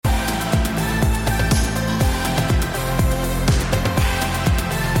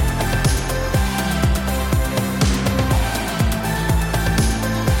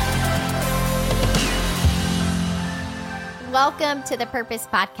Welcome to the Purpose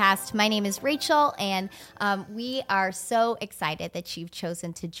Podcast. My name is Rachel, and we are so excited that you've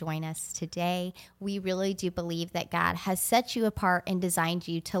chosen to join us today. We really do believe that God has set you apart and designed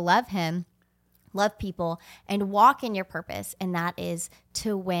you to love Him, love people, and walk in your purpose, and that is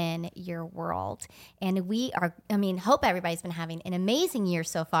to win your world. And hope everybody's been having an amazing year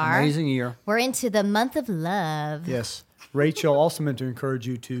so far. Amazing year. We're into the month of love. Yes. Rachel also meant to encourage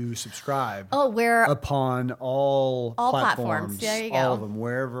you to subscribe. We're upon all platforms. There you go. All of them,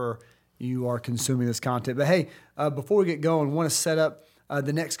 wherever you are consuming this content. But hey, before we get going, I want to set up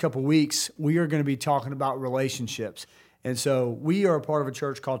the next couple weeks. We are going to be talking about relationships. And so we are a part of a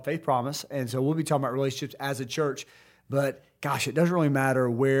church called Faith Promise. And so we'll be talking about relationships as a church. But gosh, it doesn't really matter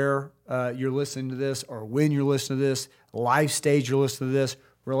where you're listening to this or when you're listening to this, life stage you're listening to this.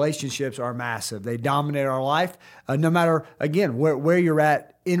 Relationships are massive. They dominate our life. No matter, again, where you're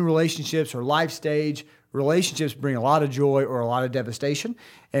at in relationships or life stage, relationships bring a lot of joy or a lot of devastation.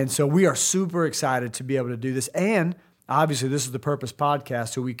 And so we are super excited to be able to do this. And obviously, this is the Purpose Podcast,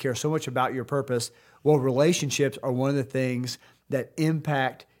 so we care so much about your purpose. Well, relationships are one of the things that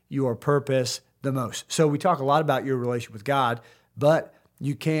impact your purpose the most. So we talk a lot about your relationship with God, but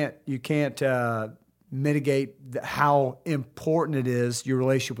you can't mitigate how important it is, your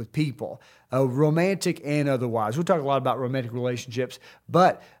relationship with people, romantic and otherwise. We'll talk a lot about romantic relationships,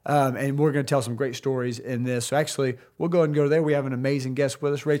 but and we're going to tell some great stories in this. So actually, we'll go ahead and go there. We have an amazing guest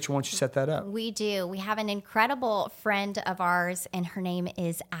with us. Rachel, why don't you set that up? We do. We have an incredible friend of ours, and her name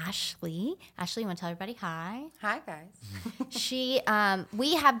is Ashley. Ashley, you want to tell everybody hi? Hi, guys.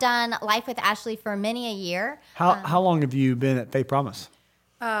 We have done life with Ashley for many a year. How long have you been at Faith Promise?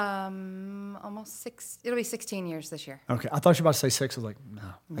 Almost it'll be 16 years this year. Okay. I thought you were about to say 6. I was like, no,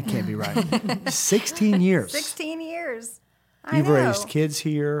 that can't be right. 16 years. 16 years. You've raised kids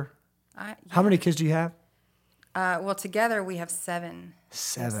here. Yeah. How many kids do you have? Well, together we have 7.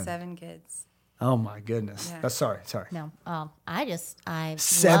 7. We have 7 kids. Oh my goodness. Yeah. That's sorry. No, I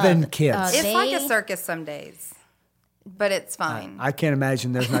 7 kids. It's like a circus some days, but it's fine. I can't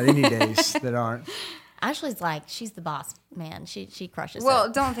imagine there's not any days that aren't. Ashley's like, she's the boss, man. She crushes Well,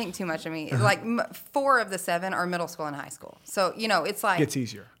 it. don't think too much of me. Like 4 of the 7 are middle school and high school. So, it's like... Gets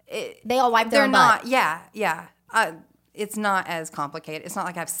easier. They all wipe their own butt. Yeah. It's not as complicated. It's not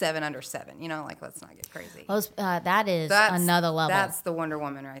like I have 7 under 7. Let's not get crazy. That is another level. That's the Wonder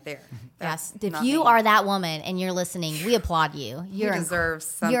Woman right there. Yes. If you are that woman and you're listening, we applaud you. You deserve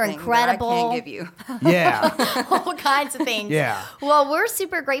something you're incredible. that I can't give you. Yeah. All kinds of things. Yeah. Well, we're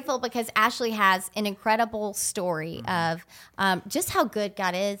super grateful because Ashley has an incredible story of just how good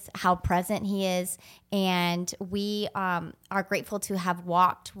God is, how present He is. And we are grateful to have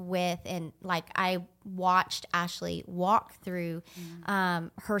walked with, and I watched Ashley walk through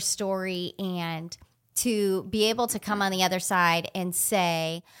her story, and to be able to come on the other side and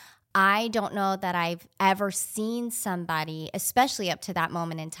say, I don't know that I've ever seen somebody, especially up to that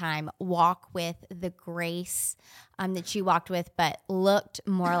moment in time, walk with the grace that you walked with, but looked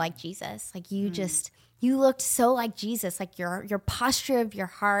more like Jesus. Like you looked so like Jesus, like your posture of your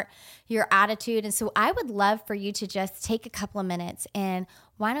heart, your attitude. And so I would love for you to just take a couple of minutes, and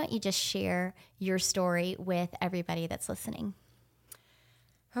why don't you just share your story with everybody that's listening?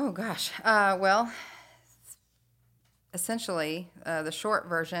 Oh, gosh. Well, essentially, the short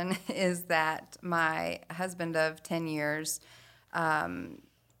version is that my husband of 10 years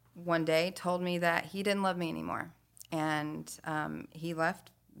one day told me that he didn't love me anymore. And he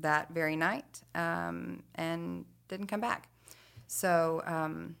left that very night and didn't come back. So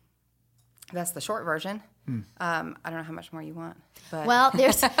that's the short version. I don't know how much more you want. But. Well,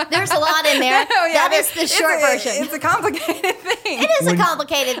 there's a lot in there. That is the short version. It's a complicated thing. It is a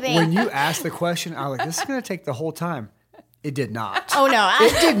complicated thing. When you asked the question, I was like, this is going to take the whole time. It did not. Oh, no.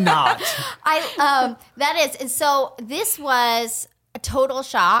 It did not. That is. And so this was a total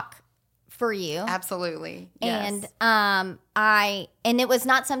shock for you. Absolutely. Yes. And and it was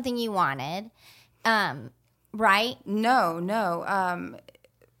not something you wanted, right? No.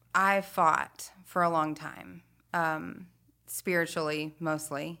 I fought for a long time, spiritually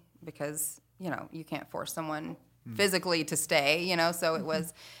mostly, because you can't force someone physically to stay. So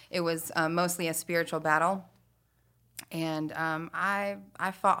it was mostly a spiritual battle, and I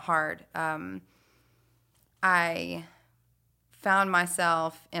fought hard. I found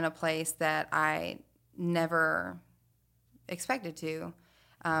myself in a place that I never expected to.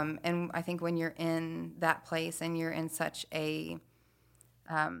 And I think when you're in that place and you're in such a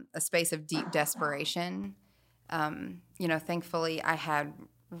space of deep desperation, thankfully I had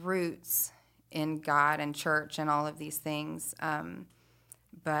roots in God and church and all of these things.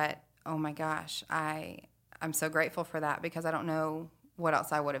 But, oh my gosh, I I'm so grateful for that because I don't know what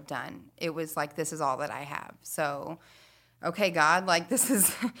else I would have done. It was like, this is all that I have. So, okay, God, like this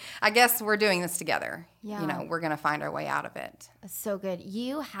is, I guess we're doing this together. Yeah. You know, we're going to find our way out of it. So good.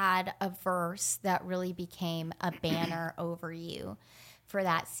 You had a verse that really became a banner over you for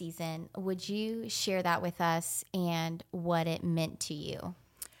that season. Would you share that with us and what it meant to you?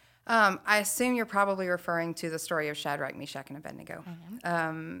 I assume you're probably referring to the story of Shadrach, Meshach, and Abednego.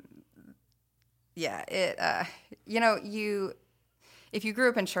 Yeah, if you grew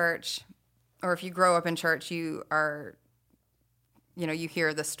up in church, or if you grow up in church, you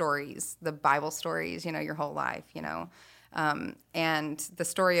hear the stories, the Bible stories, your whole life, and the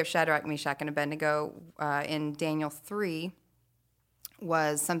story of Shadrach, Meshach, and Abednego in Daniel 3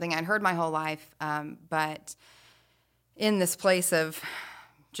 was something I'd heard my whole life, but in this place of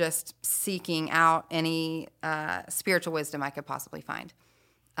just seeking out any spiritual wisdom I could possibly find.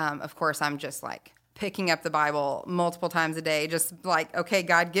 Of course, I'm just like picking up the Bible multiple times a day, just like, okay,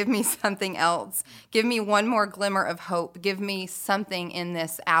 God, give me something else. Give me one more glimmer of hope. Give me something in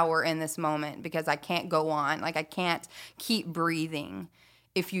this hour, in this moment, because I can't go on. Like, I can't keep breathing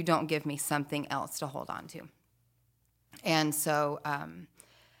if you don't give me something else to hold on to. And so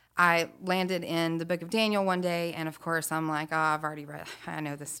I landed in the book of Daniel one day, and of course, I'm like, I've already read, I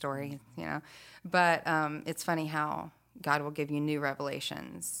know this story, But it's funny how God will give you new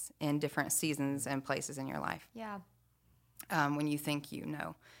revelations in different seasons and places in your life. Yeah. When you think you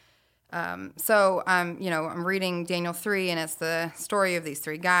know. So I'm reading Daniel 3, and it's the story of these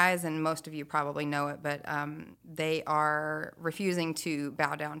three guys, and most of you probably know it, but they are refusing to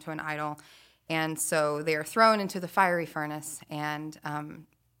bow down to an idol, and so they are thrown into the fiery furnace, and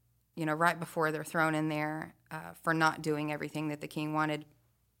right before they're thrown in there for not doing everything that the king wanted,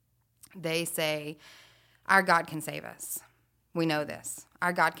 they say, our God can save us. We know this.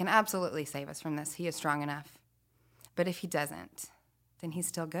 Our God can absolutely save us from this. He is strong enough. But if he doesn't, then he's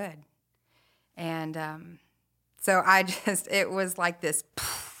still good. And so it was like this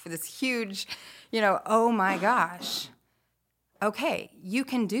huge, oh my gosh. Okay, you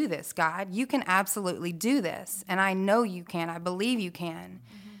can do this, God. You can absolutely do this. And I know you can. I believe you can.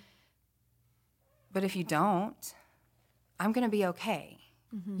 Mm-hmm. But if you don't, I'm going to be okay.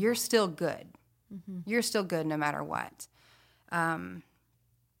 Mm-hmm. You're still good. Mm-hmm. You're still good no matter what. And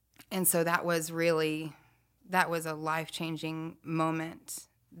so that was a life-changing moment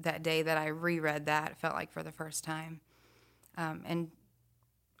that day that I reread that. It felt like for the first time. And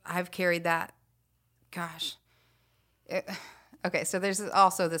I've carried that, okay, so there's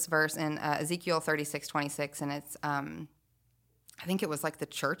also this verse in Ezekiel 36:26, and it's, I think it was like the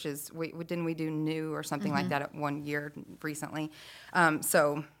churches. Didn't we do new or something like that at one year recently?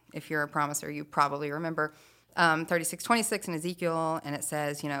 So if you're a promiser, you probably remember 36:26 in Ezekiel, and it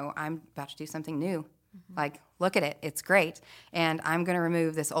says, I'm about to do something new. Mm-hmm. Like, look at it. It's great. And I'm going to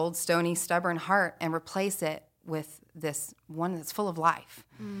remove this old, stony, stubborn heart and replace it with this one that's full of life.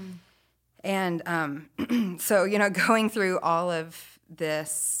 Mm. And so, going through all of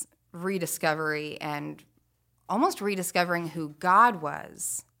this rediscovery and almost rediscovering who God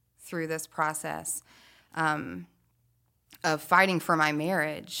was through this process of fighting for my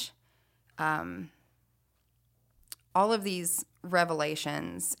marriage, all of these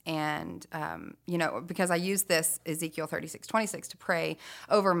revelations and, because I used this Ezekiel 36:26 to pray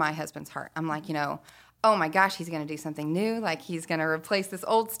over my husband's heart. I'm like, oh my gosh, he's going to do something new. Like, he's going to replace this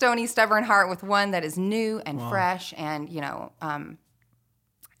old, stony, stubborn heart with one that is new and fresh. And,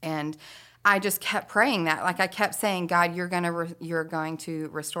 and I just kept praying that. Like, I kept saying, God, you're going to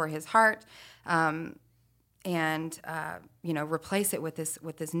restore his heart. And replace it with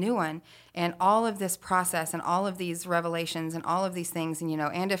this new one, and all of this process, and all of these revelations, and all of these things,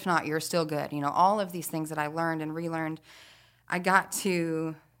 and if not, you're still good. All of these things that I learned and relearned, I got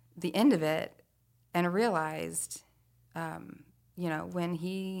to the end of it and realized, when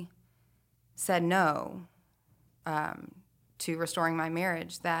he said no to restoring my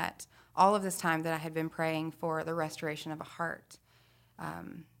marriage, that all of this time that I had been praying for the restoration of a heart,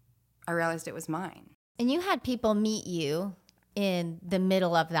 I realized it was mine. And you had people meet you in the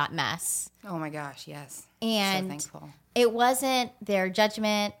middle of that mess. Oh my gosh, yes. And so thankful. It wasn't their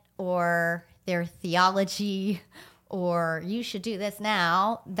judgment or their theology or you should do this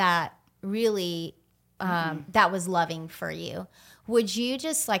now that really that was loving for you. Would you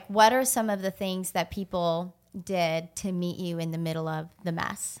just what are some of the things that people did to meet you in the middle of the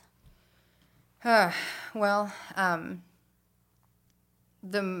mess? Well,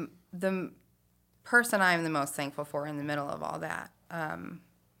 the person I am the most thankful for in the middle of all that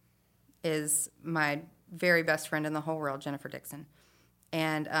is my very best friend in the whole world, Jennifer Dixon.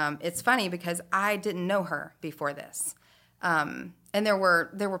 And it's funny because I didn't know her before this. And there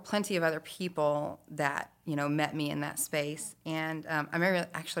were plenty of other people that, met me in that space. And I'm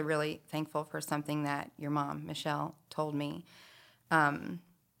actually really thankful for something that your mom, Michelle, told me. And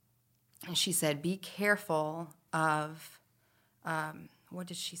she said, be careful of, what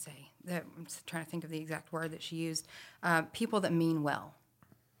did she say? I'm trying to think of the exact word that she used. People that mean well.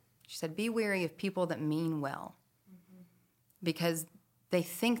 She said, be wary of people that mean well. Because they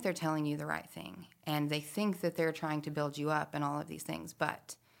think they're telling you the right thing, and they think that they're trying to build you up and all of these things,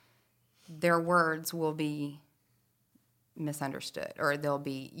 but their words will be misunderstood, or they'll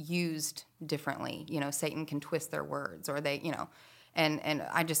be used differently. Satan can twist their words, or they, and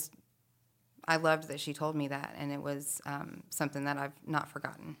I loved that she told me that, and it was something that I've not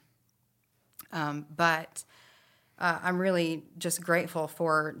forgotten. But I'm really just grateful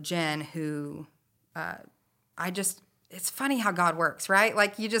for Jen, who it's funny how God works, right?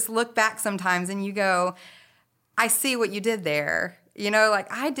 Like, you just look back sometimes and you go, I see what you did there.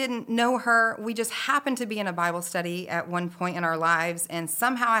 I didn't know her. We just happened to be in a Bible study at one point in our lives, and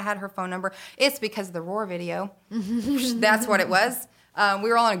somehow I had her phone number. It's because of the Roar video. That's what it was. We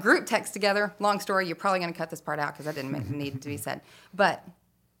were all in a group text together. Long story. You're probably going to cut this part out because that didn't need to be said. But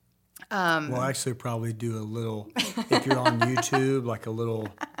we'll actually probably do a little, if you're on YouTube, like a little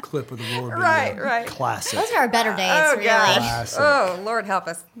clip of the Roar video. Right. Classic. Those are our better days, really. Classic. Oh, Lord help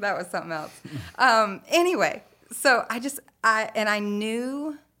us. That was something else. Anyway, so I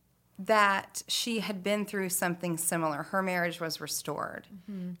knew that she had been through something similar. Her marriage was restored.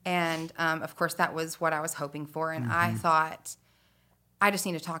 Mm-hmm. And, of course, that was what I was hoping for. And I thought, I just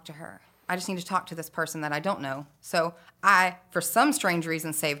need to talk to her. I just need to talk to this person that I don't know. So I, for some strange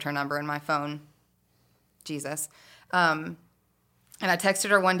reason, saved her number in my phone. Jesus. And I texted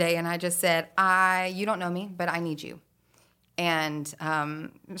her one day, and I just said, you don't know me, but I need you. And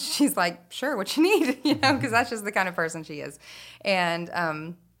she's like, sure, what you need, because that's just the kind of person she is.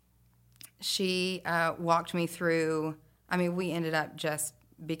 And she walked me through, we ended up just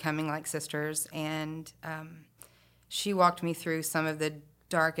becoming like sisters, and she walked me through some of the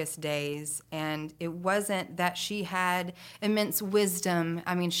darkest days, and it wasn't that she had immense wisdom.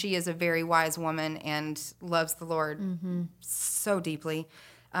 She is a very wise woman and loves the Lord so deeply.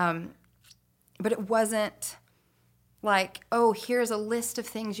 But it wasn't like, oh, here's a list of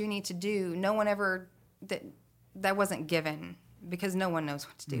things you need to do. No one ever, that wasn't given, because no one knows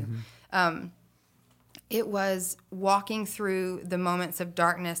what to do. It was walking through the moments of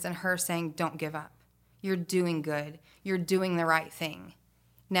darkness and her saying, don't give up. You're doing good. You're doing the right thing.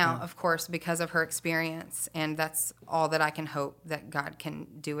 Now, of course, because of her experience, and that's all that I can hope that God can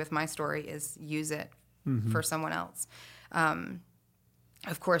do with my story, is use it for someone else.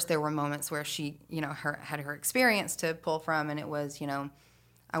 Of course, there were moments where she, had her experience to pull from, and it was,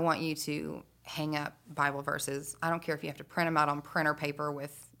 I want you to hang up Bible verses. I don't care if you have to print them out on printer paper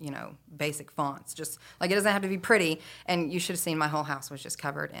with, basic fonts. Just, it doesn't have to be pretty. And you should have seen my whole house was just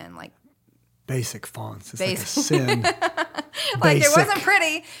covered in, basic fonts. It's like a sin. It wasn't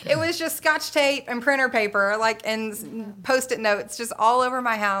pretty. It was just Scotch tape and printer paper, and Post-it notes just all over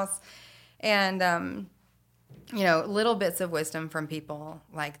my house. And, little bits of wisdom from people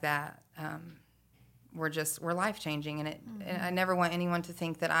like that were life-changing. And I never want anyone to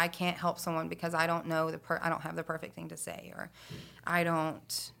think that I can't help someone because I don't know I don't have the perfect thing to say, or I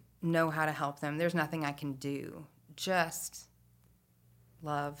don't know how to help them. There's nothing I can do. Just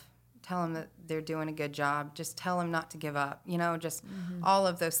love. Tell them that they're doing a good job. Just tell them not to give up. Just all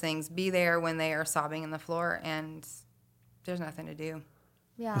of those things. Be there when they are sobbing in the floor, and there's nothing to do.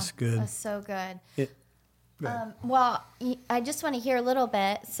 Yeah, that's good. That's so good. Well, I just want to hear a little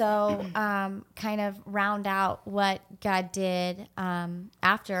bit, so kind of round out what God did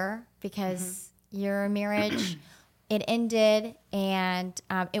after, because your marriage, it ended, and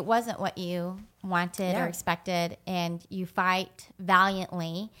it wasn't what you wanted or expected, and you fight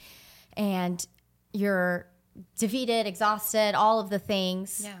valiantly. And you're defeated, exhausted, all of the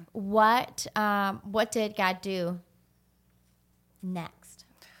things. Yeah. What did God do next?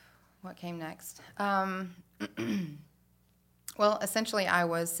 What came next? Well, essentially, I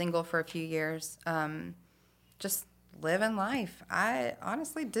was single for a few years, just living life. I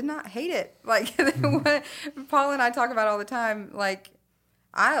honestly did not hate it. What Paul and I talk about all the time.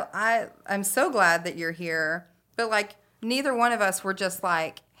 I'm so glad that you're here, but neither one of us were just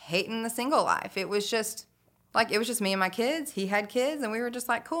hating the single life. It was just me and my kids. He had kids, and we were just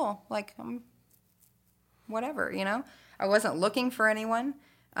cool. Whatever, I wasn't looking for anyone.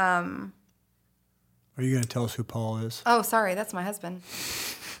 Are you going to tell us who Paul is? Oh, sorry, that's my husband.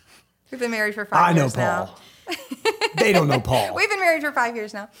 We've been married for 5 years now. I know Paul. They don't know Paul. We've been married for 5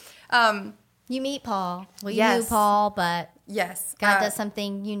 years now. You meet Paul. Well, you Yes. knew Paul, but Yes. God does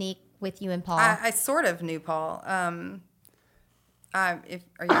something unique with you and Paul. I sort of knew Paul. Are you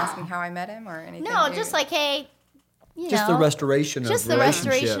asking how I met him or anything? no, just like, hey, Just the restoration of just the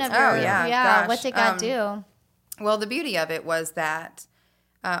restoration of Oh, your, yeah, what gosh. did God do? Well, the beauty of it was that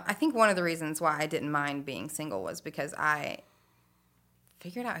I think one of the reasons why I didn't mind being single was because I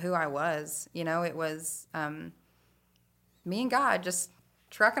figured out who I was. You know, it was me and God just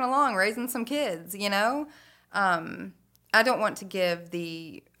trucking along, raising some kids, you know. I don't want to give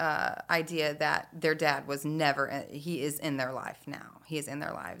the idea that their dad was never, he is in their life now. He is in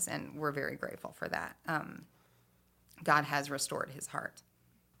their lives, and we're very grateful for that. God has restored his heart.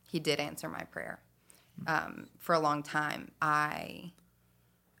 He did answer my prayer. For a long time, I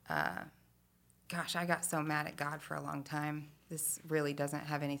got so mad at God for a long time. This really doesn't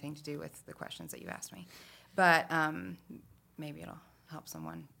have anything to do with the questions that you asked me, but maybe it'll help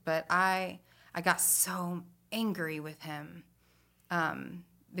someone. But I got so angry with him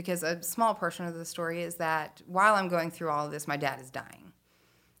because a small portion of the story is that while I'm going through all of this, my dad is dying.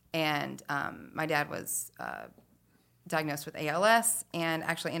 And my dad was diagnosed with ALS and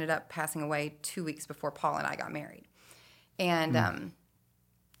actually ended up passing away 2 weeks before Paul and I got married. And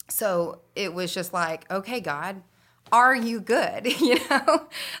so it was just like, okay, God, are you good? You know,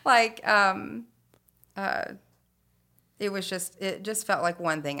 like it just felt like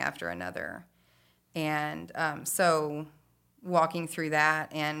one thing after another. And so walking through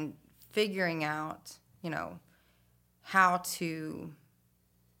that and figuring out, you know, how to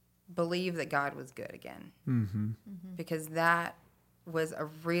believe that God was good again. Because that was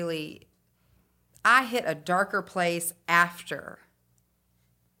I hit a darker place after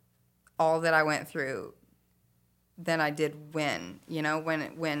all that I went through than I did when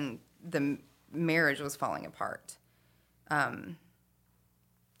the marriage was falling apart.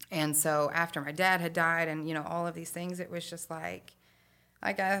 And so after my dad had died and, you know, all of these things, it was just like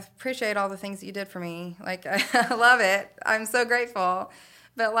I appreciate all the things that you did for me. Like, I love it. I'm so grateful.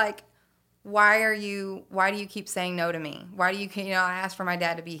 But, like, why do you keep saying no to me? Why do you, I asked for my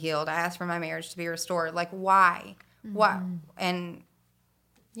dad to be healed. I asked for my marriage to be restored. Like, why? Mm-hmm. Why? And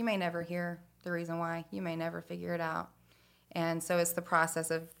you may never hear the reason why. You may never figure it out. And so it's the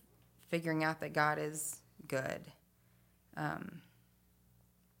process of figuring out that God is good.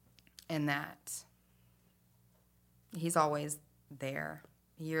 And that he's always there.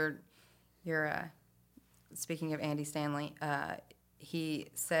 You're speaking of Andy Stanley, he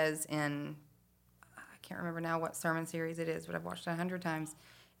says in, I can't remember now what sermon series it is, but I've watched it 100 times.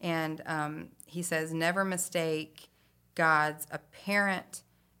 And he says, never mistake God's apparent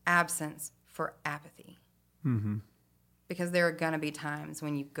absence for apathy. Mm-hmm. Because there are going to be times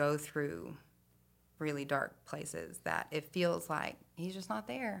when you go through really dark places that it feels like he's just not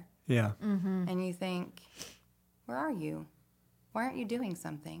there. Yeah. Mm-hmm. And you think, where are you? Why aren't you doing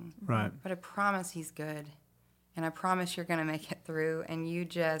something? Right. But I promise he's good. And I promise you're going to make it through. And you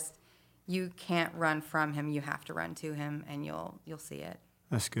can't run from him. You have to run to him, and you'll see it.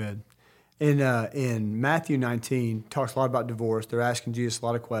 That's good. In Matthew 19, talks a lot about divorce. They're asking Jesus a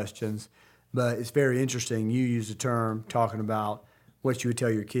lot of questions. But it's very interesting. You used a term talking about what you would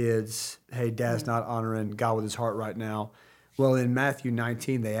tell your kids. Hey, Dad's not honoring God with his heart right now. Well, in Matthew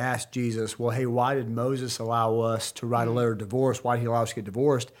 19, they asked Jesus, well, hey, why did Moses allow us to write a letter of divorce? Why did he allow us to get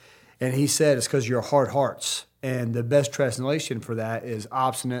divorced? And he said, it's because of your hard hearts. And the best translation for that is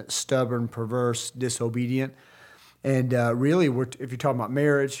obstinate, stubborn, perverse, disobedient. And really, if you're talking about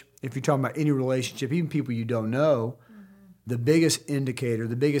marriage, if you're talking about any relationship, even people you don't know, the biggest indicator,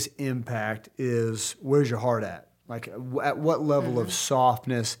 the biggest impact is where's your heart at? Like, at what level of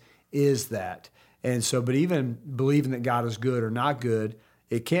softness is that? And so, but even believing that God is good or not good,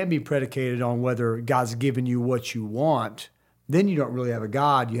 it can be predicated on whether God's given you what you want. Then you don't really have a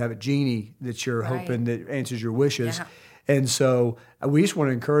God. You have a genie that you're hoping that answers your wishes. Yeah. And so we just want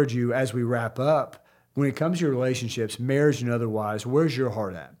to encourage you as we wrap up, when it comes to your relationships, marriage and otherwise, where's your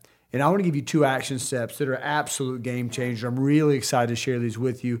heart at? And I want to give you 2 action steps that are absolute game changers. I'm really excited to share these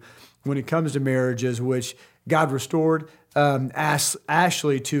with you when it comes to marriages, which God restored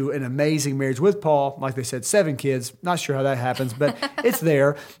Ashley to an amazing marriage with Paul. Like they said, 7 kids. Not sure how that happens, but it's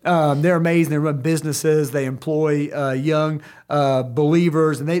there. They're amazing. They run businesses. They employ young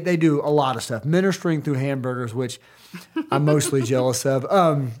believers, and they do a lot of stuff. Ministering through hamburgers, which I'm mostly jealous of.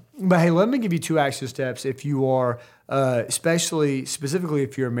 But hey, let me give you 2 action steps if you are, specifically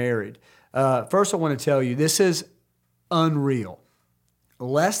if you're married. First, I want to tell you, this is unreal.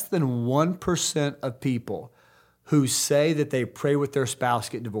 Less than 1% of people who say that they pray with their spouse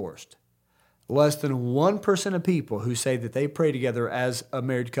get divorced. less than 1% of people who say that they pray together as a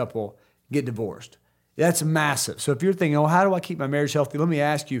married couple get divorced. That's massive. So if you're thinking, oh, how do I keep my marriage healthy? Let me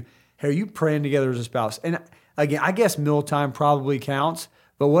ask you, are you praying together as a spouse? And again, I guess mealtime probably counts,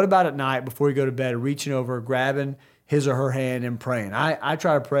 but what about at night before you go to bed, reaching over, grabbing his or her hand and praying? I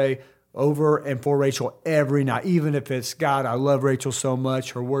try to pray over and for Rachel every night, even if it's, God, I love Rachel so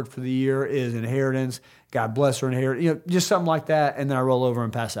much. Her word for the year is inheritance. God bless her inheritance. Just something like that, and then I roll over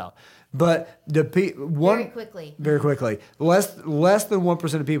and pass out. But very quickly, less than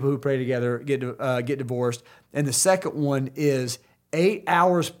 1% of people who pray together get divorced. And the second one is 8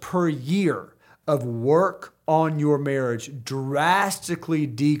 hours per year of work on your marriage drastically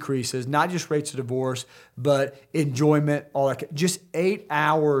decreases, not just rates of divorce, but enjoyment, all that. Just 8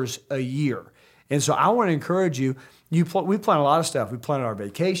 hours a year. And so I want to encourage you. We plan a lot of stuff. We plan our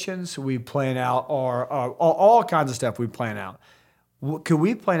vacations. We plan out our all kinds of stuff. We plan out. Could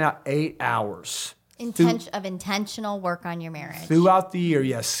we plan out 8 hours of intentional work on your marriage throughout the year?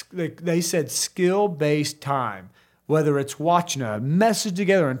 Yes, they said skill-based time. Whether it's watching a message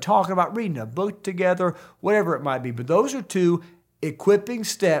together and talking about reading a book together, whatever it might be. But those are 2 equipping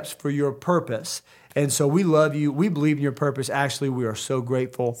steps for your purpose. And so we love you. We believe in your purpose. Ashley, we are so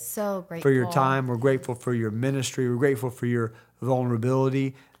grateful for your time. We're grateful for your ministry. We're grateful for your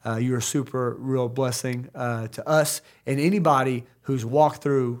vulnerability. You're a super real blessing to us and anybody who's walked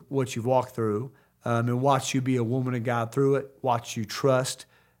through what you've walked through and watched you be a woman of God through it, watched you trust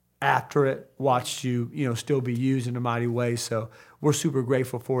after it, watched you, still be used in a mighty way. So we're super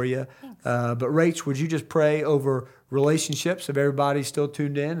grateful for you. But Rach, would you just pray over relationships if everybody's still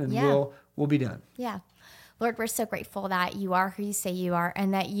tuned in, and we'll be done. Yeah. Lord, we're so grateful that you are who you say you are,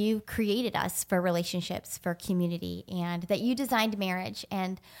 and that you created us for relationships, for community, and that you designed marriage.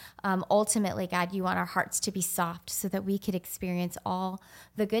 And ultimately, God, you want our hearts to be soft so that we could experience all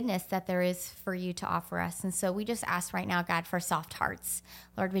the goodness that there is for you to offer us. And so we just ask right now, God, for soft hearts.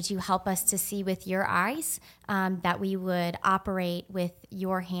 Lord, would you help us to see with your eyes, that we would operate with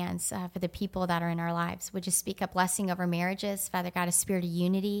your hands for the people that are in our lives. Would you speak a blessing over marriages, Father God, a spirit of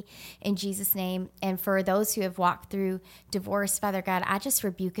unity in Jesus' name. And for those who have walked through divorce, Father God, I just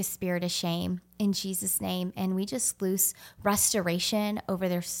rebuke a spirit of shame in Jesus' name. And we just loose restoration over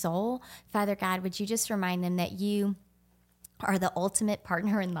their soul. Father God, would you just remind them that you are the ultimate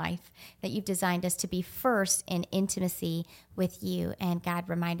partner in life, that you've designed us to be first in intimacy with you. And God,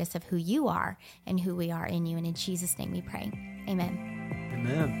 remind us of who you are and who we are in you. And in Jesus' name we pray. Amen.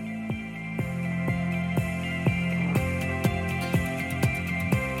 Amen.